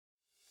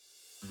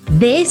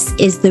This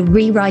is the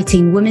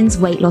Rewriting Women's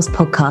Weight Loss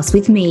podcast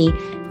with me,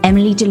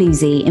 Emily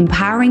Deluzzi,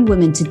 empowering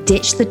women to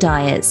ditch the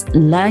diets,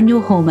 learn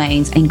your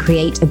hormones, and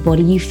create a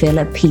body you feel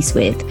at peace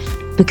with,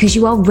 because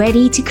you are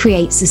ready to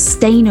create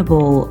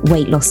sustainable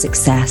weight loss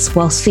success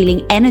whilst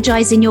feeling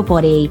energized in your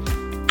body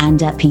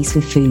and at peace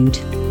with food.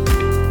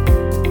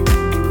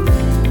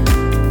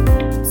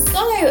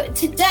 So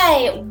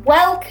today,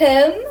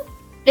 welcome.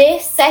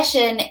 This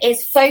session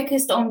is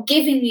focused on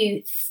giving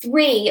you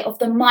 3 of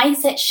the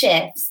mindset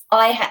shifts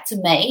I had to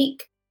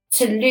make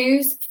to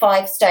lose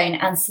 5 stone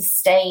and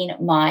sustain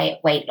my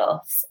weight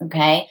loss.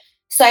 Okay.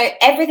 So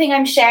everything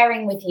I'm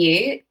sharing with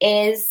you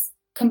is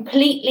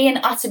completely and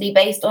utterly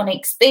based on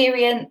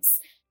experience.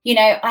 You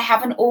know, I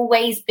haven't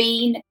always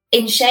been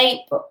in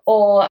shape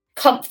or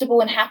comfortable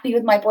and happy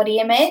with my body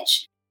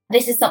image.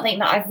 This is something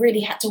that I've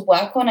really had to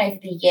work on over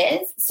the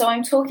years. So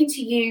I'm talking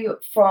to you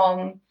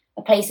from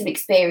a place of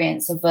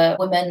experience of a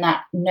woman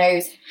that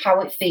knows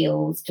how it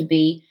feels to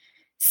be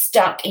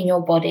stuck in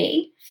your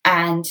body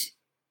and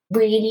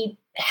really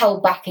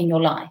held back in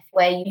your life,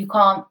 where you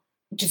can't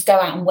just go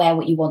out and wear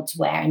what you want to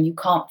wear, and you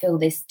can't feel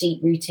this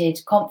deep-rooted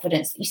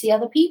confidence that you see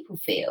other people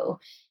feel,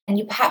 and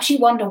perhaps you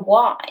wonder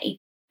why.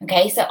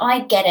 Okay, so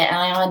I get it and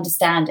I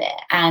understand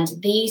it, and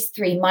these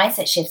 3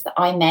 mindset shifts that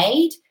I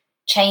made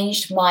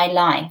changed my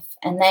life,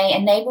 and they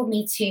enabled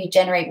me to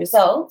generate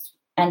results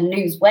and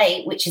lose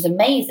weight, which is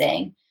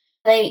amazing.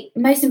 They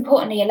most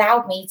importantly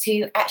allowed me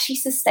to actually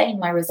sustain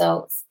my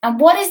results. And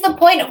what is the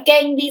point of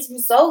getting these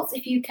results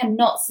if you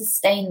cannot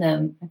sustain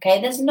them?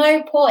 Okay, there's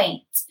no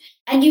point.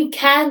 And you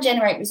can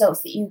generate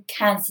results that you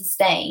can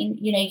sustain.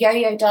 You know,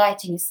 yo-yo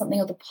dieting is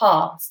something of the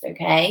past,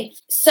 okay?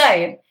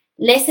 So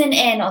listen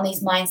in on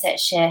these mindset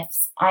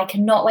shifts. I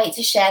cannot wait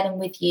to share them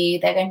with you.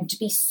 They're going to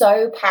be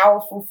so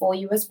powerful for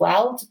you as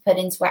well to put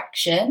into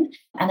action.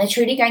 And they're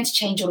truly going to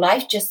change your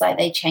life just like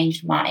they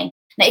changed mine.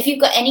 Now, if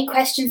you've got any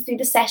questions through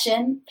the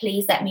session,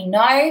 please let me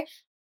know.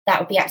 That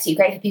would be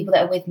absolutely great for people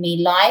that are with me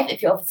live.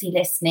 If you're obviously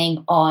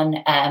listening on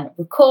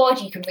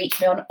record, you can reach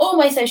me on all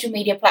my social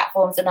media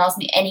platforms and ask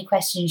me any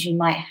questions you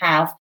might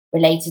have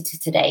related to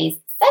today's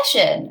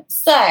session.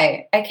 So,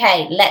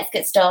 okay, let's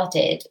get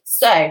started.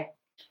 So,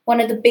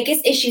 one of the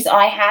biggest issues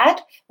I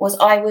had was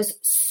I was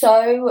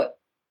so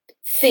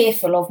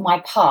fearful of my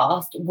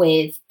past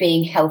with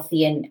being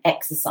healthy and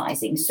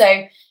exercising.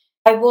 So,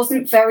 I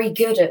wasn't very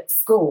good at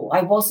school.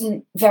 I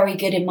wasn't very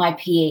good in my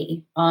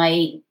PE.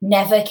 I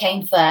never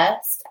came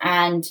first,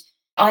 and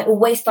I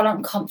always felt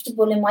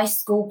uncomfortable in my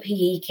school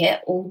PE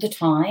kit all the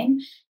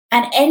time.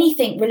 And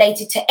anything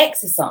related to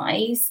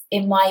exercise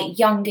in my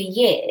younger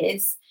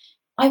years,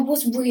 I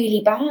was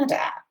really bad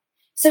at.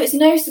 So it's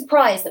no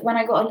surprise that when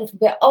I got a little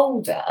bit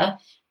older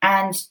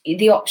and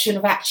the option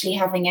of actually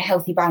having a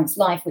healthy, balanced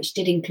life, which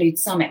did include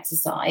some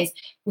exercise,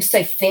 was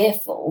so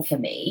fearful for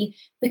me,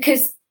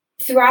 because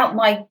throughout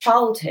my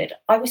childhood,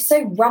 I was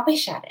so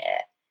rubbish at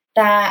it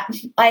that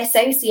I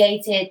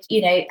associated,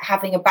 you know,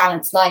 having a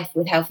balanced life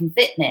with health and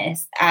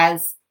fitness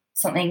as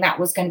something that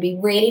was going to be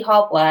really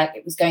hard work.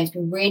 It was going to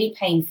be really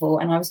painful,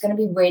 and I was going to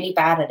be really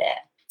bad at it.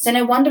 So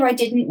no wonder I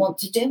didn't want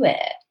to do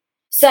it.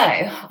 So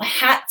I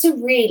had to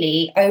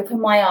really open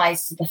my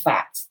eyes to the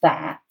fact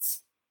that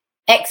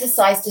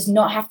exercise does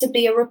not have to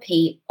be a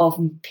repeat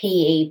of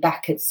PE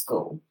back at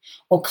school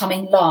or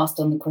coming last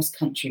on the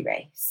cross-country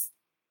race.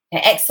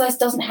 Exercise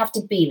doesn't have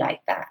to be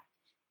like that.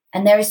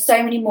 And there are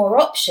so many more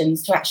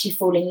options to actually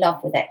fall in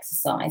love with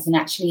exercise and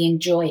actually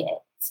enjoy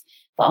it.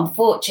 But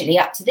unfortunately,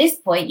 up to this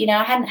point, you know,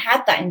 I hadn't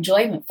had that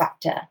enjoyment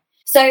factor.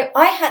 So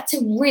I had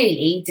to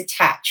really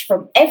detach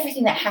from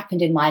everything that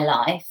happened in my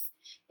life,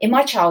 in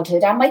my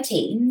childhood and my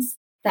teens,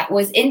 that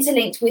was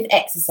interlinked with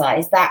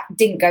exercise that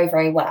didn't go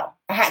very well.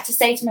 I had to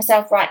say to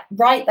myself, right,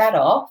 write that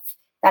off.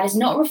 That is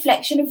not a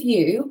reflection of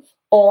you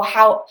or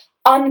how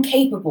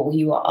incapable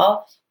you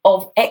are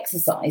of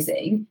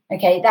exercising.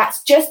 Okay,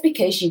 that's just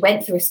because you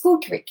went through a school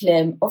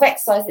curriculum of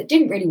exercise that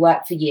didn't really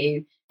work for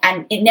you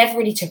and it never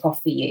really took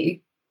off for you.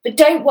 But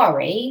don't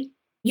worry,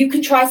 you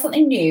can try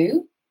something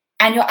new,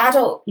 and your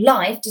adult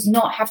life does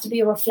not have to be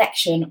a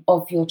reflection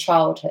of your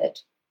childhood.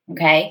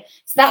 Okay,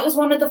 so that was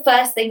one of the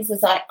first things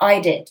that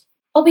I did.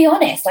 I'll be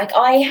honest, like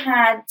I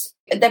had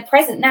the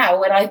present now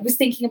when I was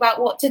thinking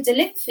about what to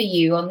deliver for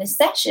you on this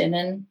session,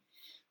 and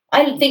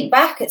I think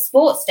back at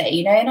sports day,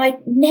 you know, and I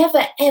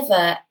never,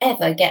 ever,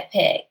 ever get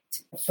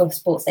picked for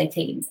sports day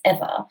teams,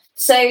 ever.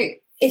 So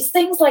it's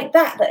things like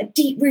that that are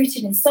deep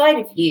rooted inside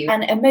of you,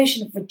 and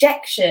emotion of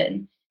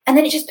rejection. And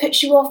then it just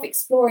puts you off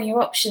exploring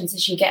your options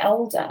as you get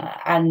older.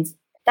 And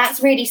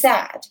that's really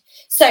sad.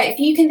 So if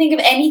you can think of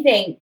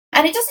anything,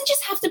 and it doesn't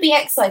just have to be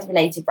exercise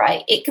related,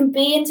 right? It can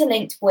be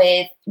interlinked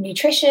with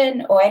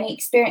nutrition or any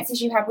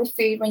experiences you had with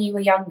food when you were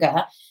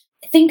younger.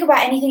 Think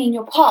about anything in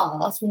your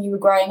past when you were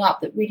growing up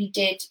that really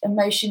did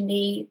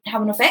emotionally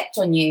have an effect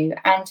on you.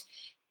 And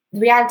the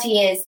reality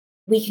is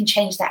we can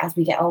change that as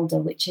we get older,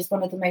 which is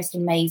one of the most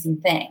amazing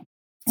things.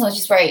 So I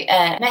just wrote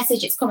a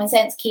message, it's common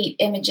sense, keep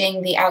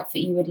imaging the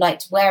outfit you would like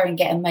to wear and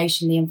get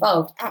emotionally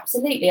involved.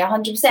 Absolutely,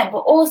 100%. But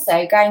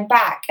also going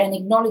back and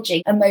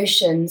acknowledging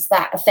emotions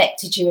that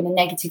affected you in a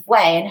negative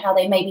way and how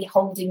they may be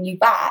holding you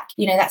back.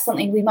 That's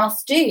something we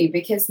must do,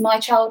 because my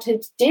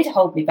childhood did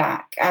hold me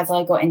back as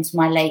I got into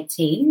my late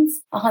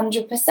teens,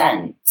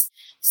 100%.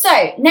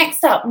 So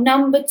next up,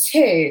 number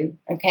 2.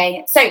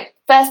 Okay, so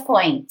first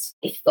point,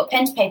 if you've got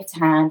pen to paper to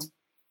hand,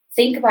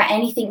 think about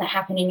anything that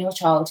happened in your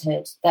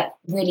childhood that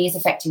really is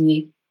affecting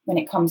you when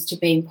it comes to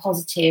being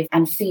positive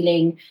and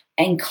feeling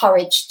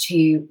encouraged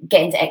to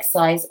get into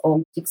exercise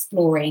or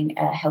exploring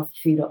healthy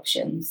food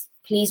options.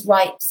 Please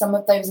write some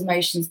of those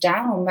emotions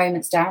down or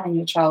moments down in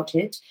your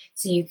childhood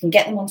so you can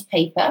get them onto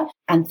paper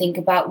and think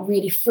about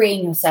really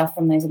freeing yourself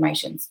from those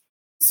emotions.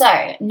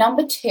 So,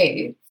 number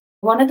 2,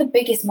 one of the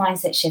biggest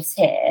mindset shifts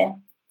here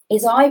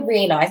is I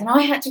realised, and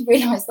I had to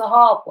realise the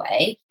hard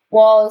way,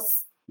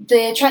 was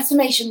the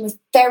transformation was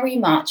very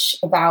much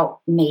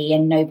about me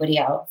and nobody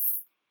else.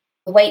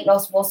 The weight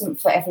loss wasn't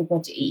for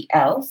everybody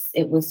else,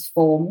 it was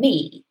for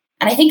me.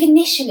 And I think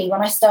initially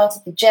when I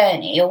started the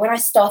journey, or when I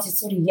started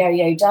sort of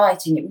yo-yo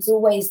dieting, it was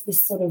always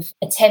this sort of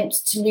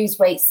attempt to lose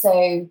weight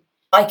so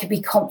I could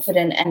be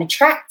confident and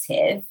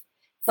attractive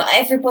for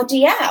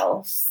everybody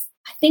else.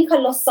 I think I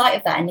lost sight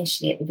of that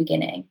initially at the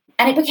beginning.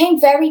 And it became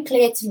very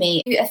clear to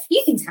me, a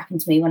few things happened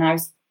to me when I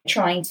was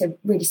trying to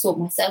really sort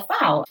myself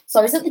out. So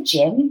I was at the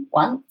gym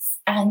once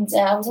and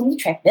I was on the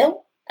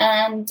treadmill,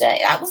 and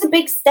that was a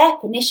big step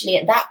initially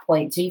at that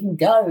point to even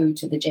go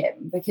to the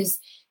gym, because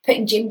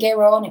putting gym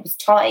gear on, it was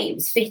tight, it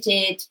was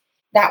fitted,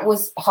 that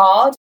was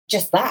hard.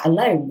 Just that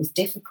alone was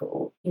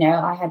difficult.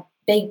 I had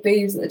big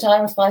boobs at the time.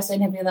 I was 5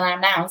 stone heavier than I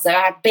am now, so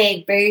I had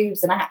big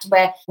boobs and I had to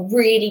wear a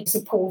really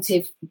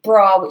supportive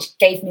bra which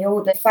gave me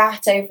all the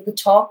fat over the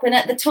top, and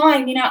at the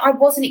time I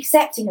wasn't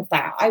accepting of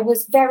that. I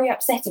was very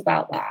upset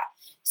about that.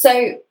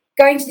 So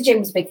going to the gym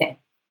was a big thing.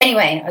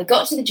 Anyway, I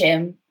got to the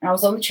gym and I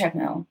was on the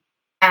treadmill,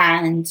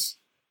 and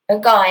a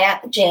guy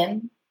at the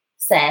gym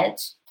said,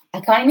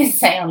 I can't even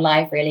say it on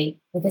live really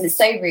because it's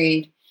so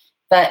rude,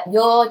 but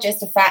you're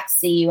just a fat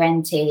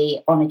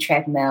cunt on a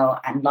treadmill,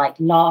 and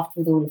laughed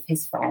with all of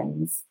his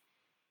friends.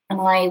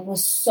 And I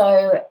was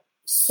so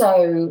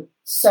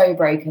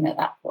broken at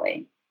that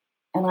point.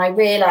 And I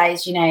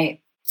realized,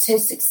 to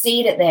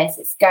succeed at this,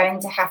 it's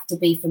going to have to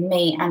be for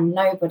me and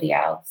nobody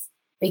else,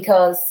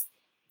 because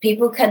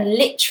people can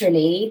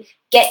literally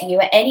get you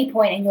at any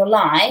point in your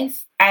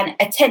life and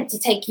attempt to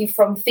take you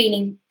from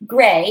feeling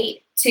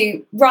great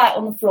to right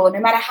on the floor. No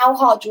matter how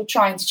hard you're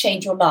trying to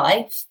change your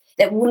life,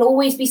 there will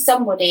always be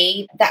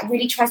somebody that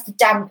really tries to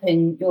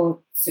dampen your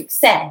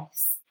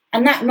success.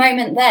 And that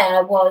moment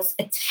there was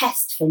a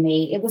test for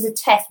me. It was a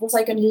test. Was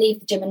I going to leave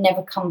the gym and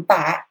never come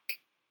back?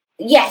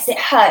 Yes, it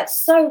hurt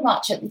so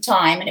much at the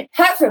time, and it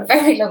hurt for a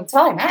very long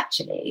time,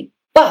 actually.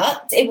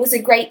 But it was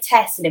a great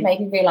test, and it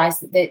made me realise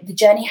that the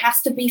journey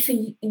has to be for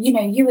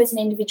you as an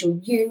individual,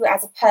 you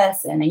as a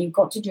person, and you've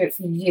got to do it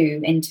for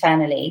you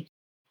internally.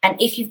 And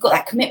if you've got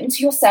that commitment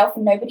to yourself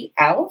and nobody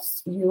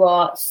else, you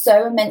are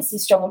so immensely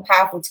strong and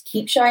powerful to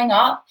keep showing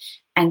up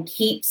and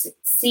keep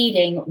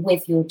succeeding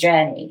with your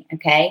journey,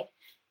 okay?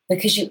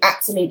 Because you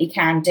absolutely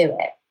can do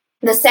it.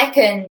 The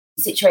second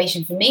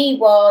situation for me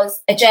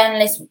was a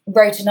journalist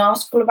wrote an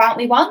article about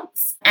me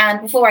once, and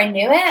before I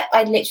knew it,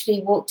 I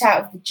literally walked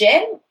out of the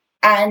gym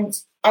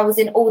and I was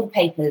in all the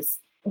papers.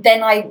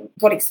 Then I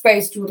got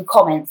exposed to all the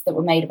comments that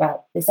were made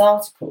about this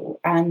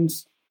article, and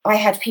I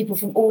had people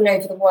from all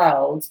over the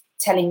world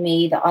telling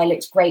me that I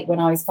looked great when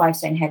I was 5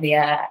 stone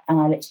heavier and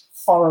I looked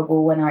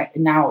horrible when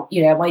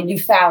my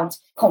newfound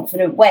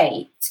confident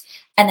weight.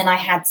 And then I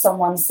had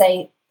someone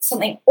say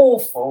something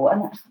awful.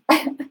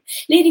 And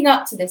leading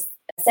up to this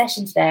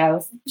session today, I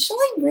was like, shall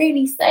I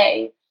really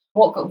say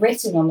what got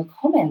written on the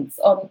comments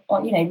on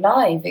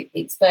live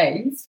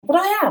exposed? But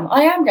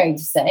I am going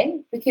to say,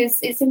 because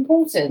it's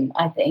important,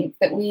 I think,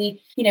 that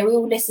we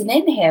all listen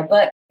in here.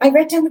 But I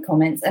read down the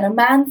comments and a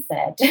man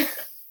said,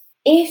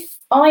 if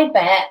I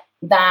bet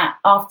that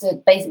after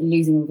basically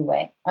losing all the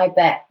weight, I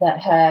bet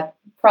that her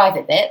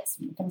private bits,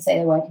 I'm going to say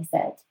the word he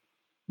said,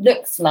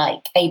 looks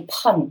like a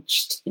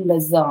punched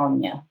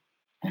lasagna.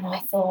 And I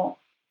thought,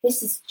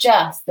 this is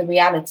just the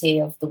reality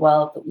of the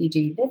world that we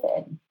do live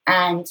in.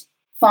 And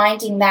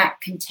finding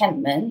that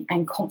contentment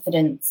and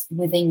confidence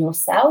within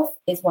yourself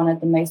is one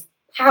of the most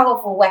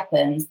powerful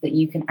weapons that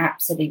you can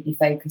absolutely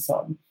focus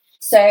on.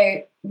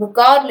 So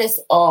regardless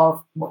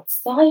of what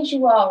size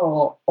you are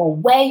or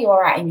where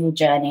you're at in your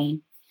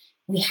journey,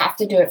 we have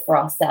to do it for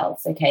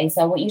ourselves, okay?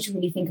 So I want you to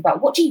really think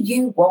about, what do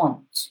you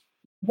want?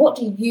 What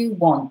do you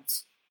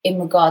want in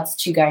regards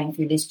to going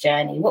through this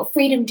journey? What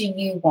freedom do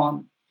you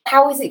want?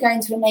 How is it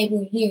going to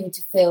enable you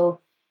to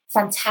feel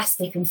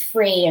fantastic and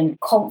free and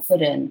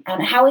confident?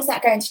 And how is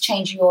that going to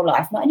change your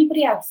life? Not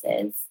anybody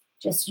else's,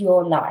 just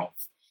your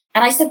life.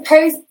 And I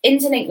suppose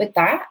interlinked with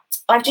that,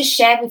 I've just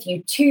shared with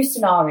you 2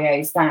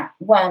 scenarios that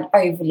weren't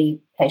overly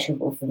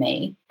pleasurable for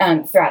me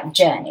throughout the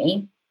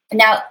journey.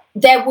 Now,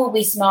 there will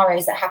be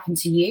scenarios that happen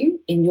to you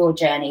in your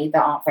journey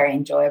that aren't very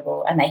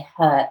enjoyable and they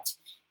hurt.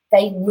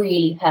 they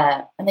really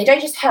hurt. And they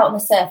don't just hurt on the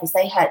surface,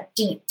 they hurt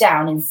deep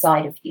down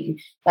inside of you.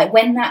 Like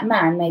when that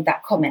man made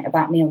that comment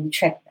about me on the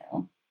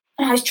treadmill,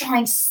 and I was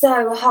trying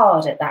so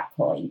hard at that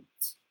point,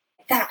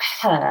 that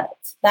hurt.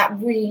 That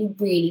really,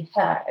 really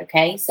hurt,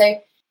 okay?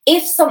 So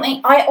if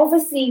something, I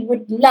obviously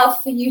would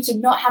love for you to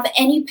not have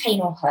any pain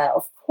or hurt,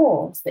 of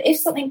course, but if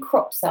something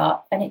crops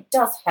up and it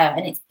does hurt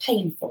and it's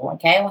painful,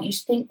 okay, I want you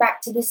to think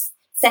back to this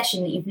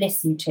session that you've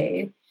listened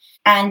to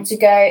and to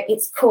go,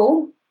 it's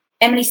cool.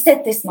 Emily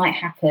said this might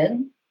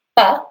happen,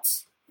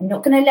 but I'm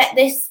not going to let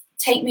this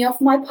take me off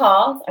my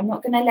path. I'm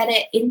not going to let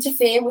it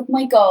interfere with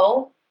my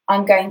goal.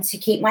 I'm going to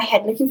keep my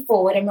head looking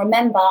forward. And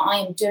remember,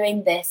 I am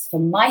doing this for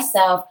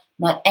myself,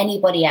 not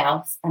anybody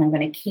else. And I'm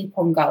going to keep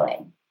on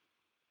going.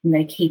 I'm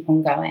going to keep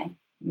on going.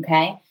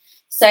 Okay.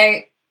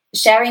 So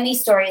sharing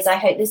these stories, I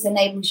hope this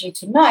enables you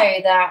to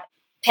know that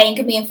pain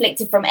can be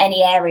inflicted from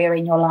any area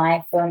in your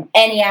life, from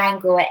any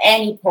angle, at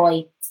any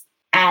point.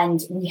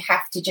 And we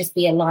have to just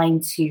be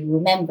aligned to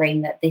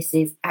remembering that this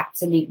is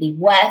absolutely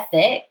worth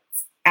it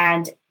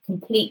and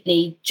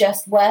completely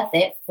just worth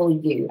it for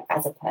you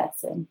as a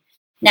person.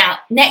 Now,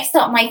 next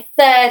up, my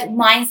third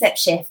mindset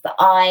shift that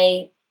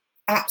I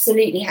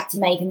absolutely had to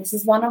make, and this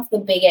is one of the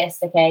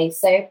biggest, okay?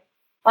 So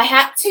I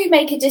had to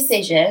make a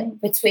decision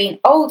between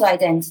old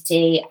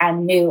identity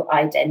and new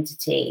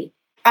identity.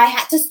 I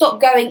had to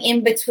stop going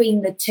in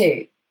between the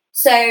two.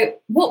 So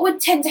what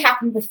would tend to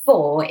happen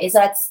before is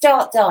I'd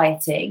start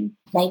dieting,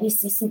 maybe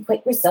see some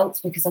quick results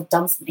because I've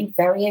done something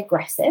very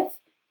aggressive,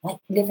 like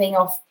living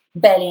off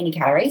barely any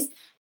calories.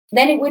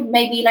 Then it would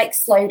maybe like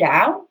slow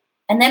down.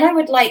 And then I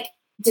would like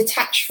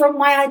detach from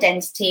my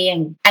identity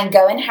and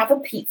go and have a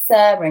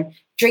pizza and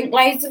drink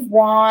loads of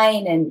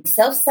wine and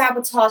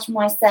self-sabotage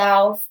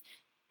myself.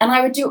 And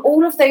I would do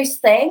all of those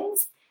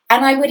things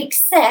and I would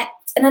accept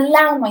and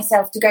allow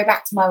myself to go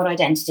back to my old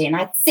identity. And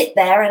I'd sit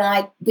there and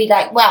I'd be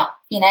like, well,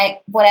 you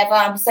know, whatever.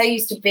 I'm so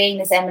used to being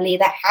this Emily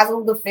that has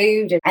all the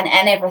food and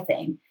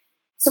everything.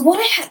 So what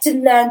I had to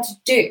learn to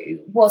do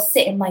was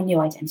sit in my new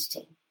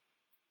identity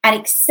and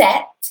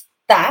accept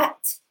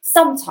that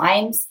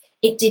sometimes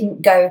it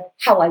didn't go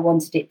how I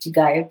wanted it to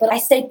go, but I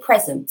stayed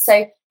present.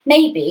 So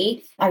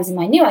maybe I was in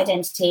my new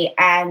identity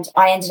and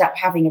I ended up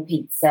having a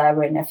pizza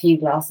and a few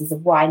glasses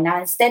of wine.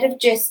 Now, instead of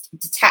just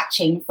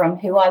detaching from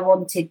who I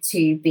wanted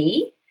to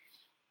be,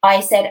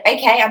 I said,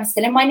 okay, I'm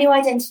still in my new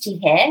identity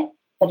here,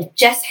 but I've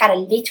just had a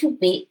little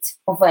bit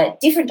of a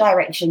different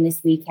direction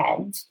this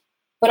weekend.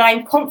 But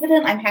I'm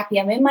confident, I'm happy,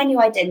 I'm in my new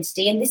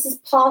identity. And this is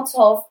part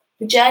of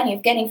the journey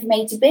of getting from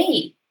A to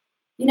B.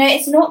 You know,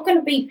 it's not going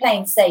to be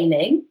plain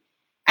sailing.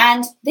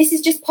 And this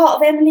is just part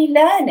of Emily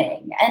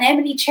learning and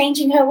Emily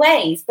changing her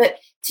ways. But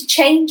to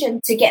change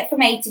and to get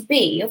from A to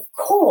B, of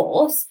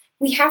course,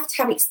 we have to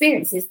have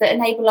experiences that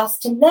enable us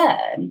to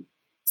learn.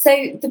 So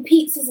the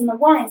pizzas and the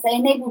wines, they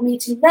enable me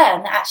to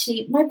learn that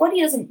actually my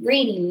body doesn't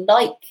really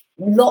like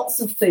lots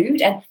of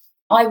food. And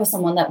I was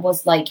someone that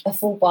was like a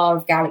full bar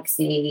of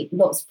Galaxy,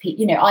 lots of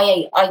you know,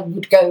 I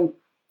would go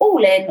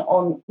all in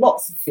on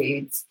lots of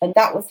foods. And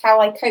that was how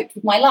I coped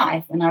with my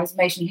life. And I was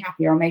emotionally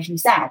happy or emotionally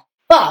sad.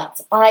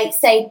 But I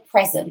stayed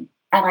present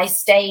and I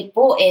stayed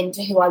bought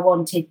into who I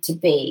wanted to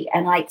be.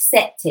 And I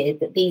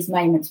accepted that these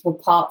moments were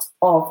part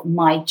of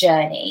my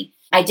journey.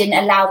 I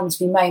didn't allow them to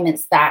be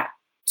moments that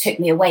took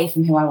me away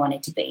from who I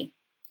wanted to be.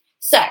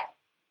 So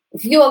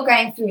if you're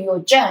going through your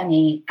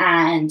journey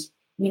and,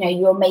 you know,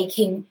 you're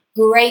making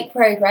great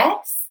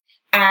progress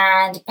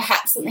and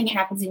perhaps something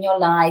happens in your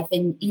life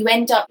and you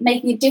end up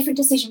making a different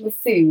decision with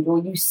food or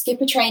you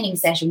skip a training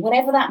session,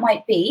 whatever that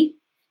might be,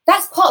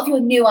 that's part of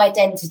your new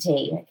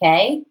identity,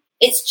 okay?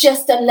 It's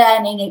just a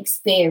learning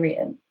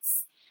experience.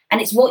 And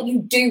it's what you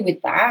do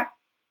with that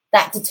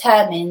that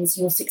determines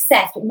your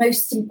success, but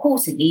most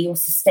importantly, your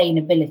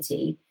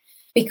sustainability.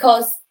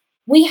 Because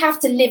we have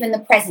to live in the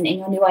present in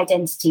your new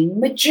identity,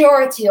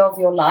 majority of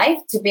your life,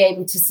 to be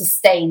able to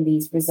sustain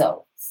these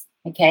results,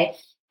 okay?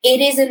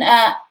 It isn't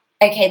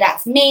okay,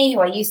 that's me, who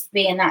I used to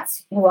be, and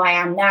that's who I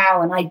am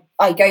now. And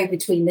I go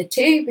between the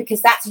two because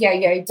that's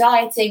yo-yo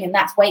dieting and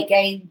that's weight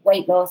gain,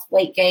 weight loss,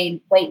 weight gain,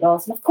 weight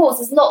loss. And of course,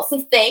 there's lots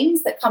of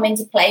things that come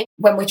into play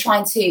when we're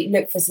trying to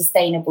look for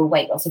sustainable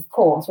weight loss. Of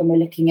course, when we're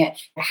looking at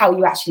how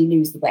you actually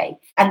lose the weight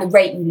and the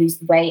rate you lose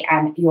the weight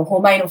and your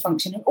hormonal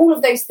function and all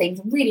of those things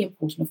are really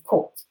important, of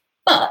course.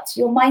 But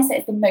your mindset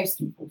is the most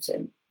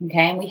important,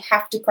 okay? And we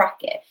have to crack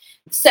it.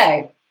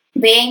 So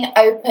being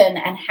open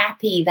and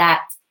happy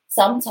that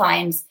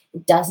sometimes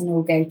it doesn't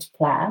all go to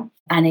plan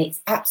and it's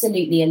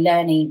absolutely a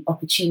learning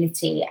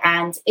opportunity.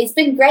 And it's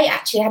been great,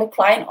 actually. I had a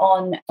client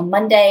on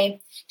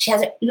Monday. She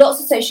has lots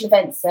of social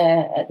events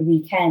at the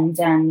weekend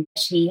and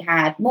she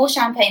had more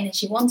champagne than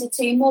she wanted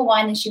to, more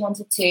wine than she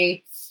wanted to.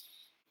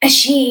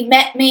 She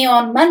met me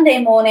on Monday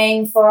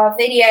morning for our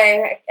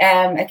video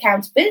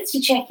accountability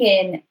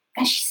check-in.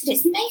 And she said,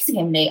 it's amazing,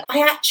 Emily.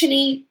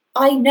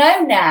 I know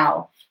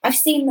now. I've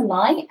seen the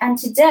light. And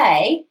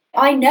today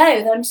I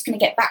know that I'm just going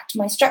to get back to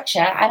my structure.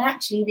 And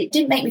actually, it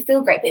didn't make me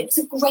feel great, but it was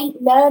a great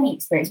learning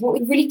experience. What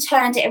we really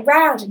turned it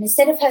around. And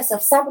instead of her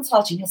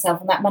self-sabotaging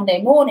herself on that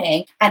Monday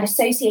morning and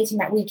associating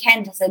that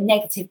weekend as a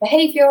negative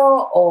behavior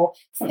or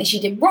something she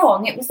did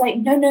wrong, it was like,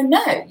 no.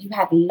 You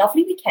had a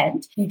lovely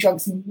weekend. You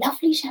drank some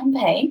lovely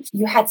champagne.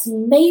 You had some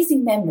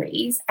amazing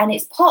memories. And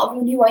it's part of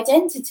your new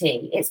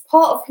identity. It's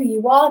part of who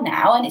you are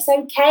now. And it's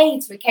okay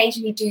to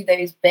occasionally do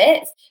those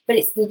bits. But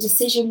it's the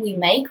decision we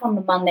make on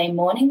the Monday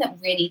morning that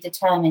really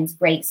determines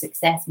great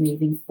success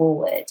moving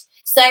forward.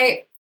 So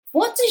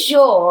what does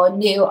your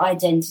new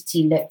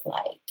identity look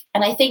like?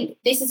 And I think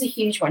this is a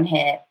huge one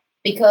here,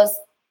 because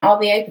I'll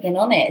be open and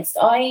honest.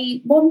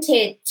 I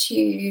wanted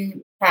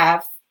to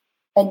have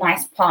a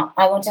nice partner.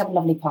 I wanted to have a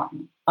lovely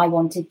partner. I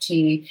wanted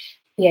to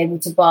be able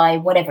to buy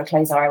whatever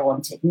clothes I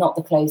wanted, not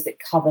the clothes that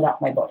covered up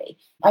my body.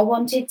 I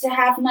wanted to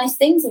have nice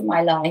things in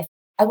my life.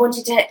 I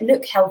wanted to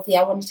look healthy.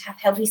 I wanted to have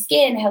healthy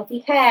skin, healthy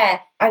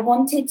hair. I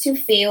wanted to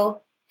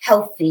feel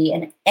healthy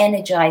and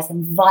energized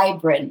and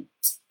vibrant.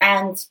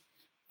 And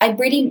I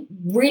really,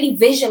 really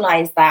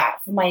visualized that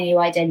for my new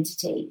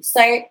identity.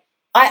 So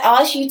I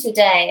ask you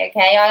today,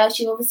 okay, I ask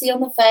you obviously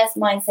on the first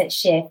mindset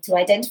shift to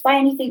identify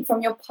anything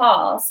from your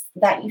past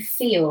that you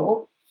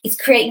feel is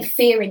creating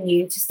fear in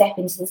you to step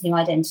into this new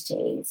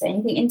identity. So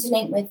anything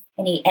interlinked with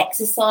any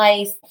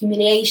exercise,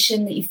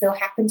 humiliation that you feel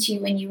happened to you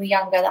when you were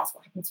younger, that's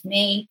what happened to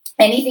me.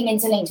 Anything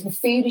interlinked with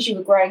food as you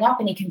were growing up,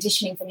 any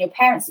conditioning from your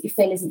parents that you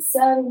feel isn't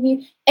serving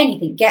you,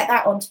 anything, get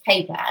that onto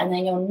paper. And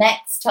then your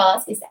next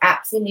task is to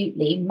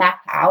absolutely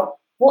map out,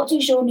 what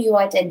does your new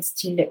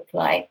identity look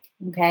like?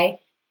 Okay,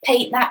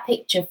 paint that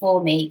picture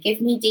for me. Give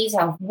me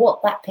detail of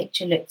what that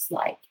picture looks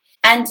like.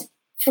 And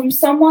from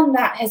someone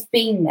that has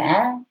been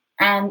there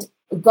and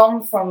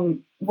gone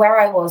from where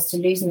I was to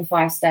losing the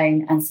 5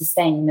 stone and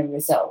sustaining the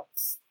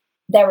results,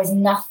 there is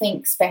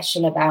nothing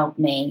special about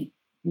me,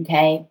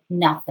 okay?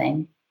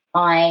 Nothing.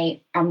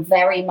 I am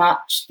very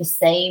much the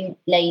same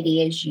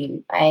lady as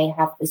you. I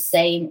have the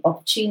same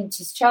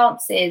opportunities,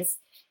 chances.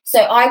 So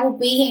I will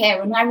be here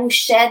and I will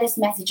share this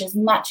message as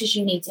much as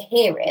you need to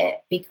hear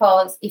it,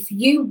 because if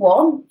you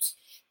want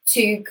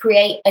to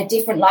create a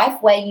different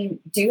life where you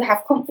do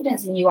have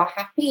confidence and you are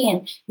happy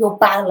and you're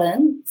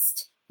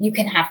balanced, you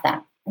can have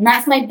that. And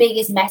that's my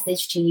biggest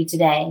message to you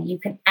today. You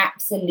can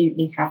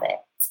absolutely have it.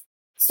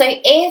 So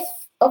if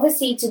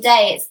obviously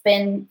today it's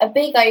been a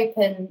big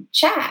open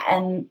chat,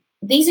 and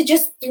these are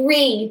just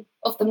 3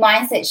 of the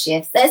mindset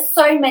shifts. There's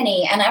so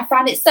many, and I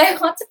found it so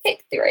hard to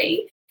pick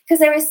 3 because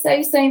there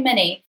are so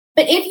many.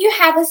 But if you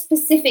have a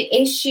specific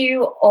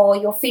issue or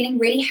you're feeling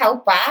really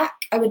held back,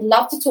 I would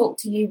love to talk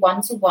to you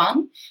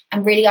one-to-one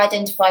and really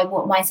identify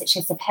what mindset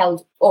shifts have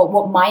held, or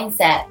what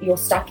mindset you're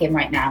stuck in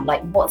right now,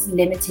 like what's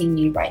limiting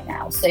you right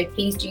now. So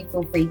please do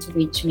feel free to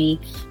reach me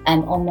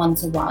on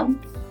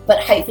one-to-one.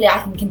 But hopefully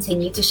I can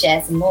continue to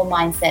share some more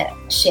mindset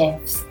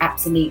shifts,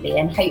 absolutely.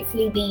 And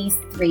hopefully these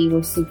 3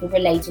 were super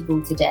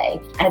relatable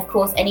today. And of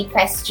course, any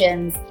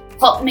questions,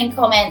 pop them in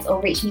comments or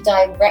reach me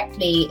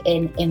directly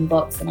in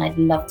inbox, and I'd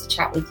love to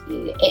chat with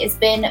you. It has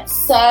been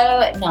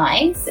so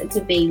nice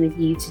to be with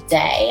you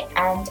today,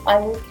 and I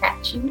will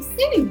catch you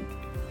soon.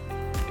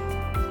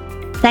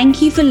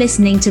 Thank you for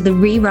listening to the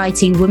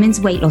Rewriting Women's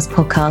Weight Loss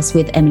podcast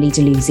with Emily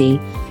DeLuzzi.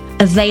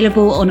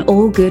 Available on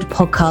all good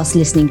podcast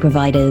listening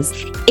providers.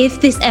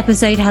 If this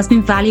episode has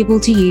been valuable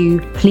to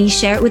you, please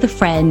share it with a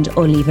friend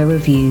or leave a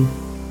review.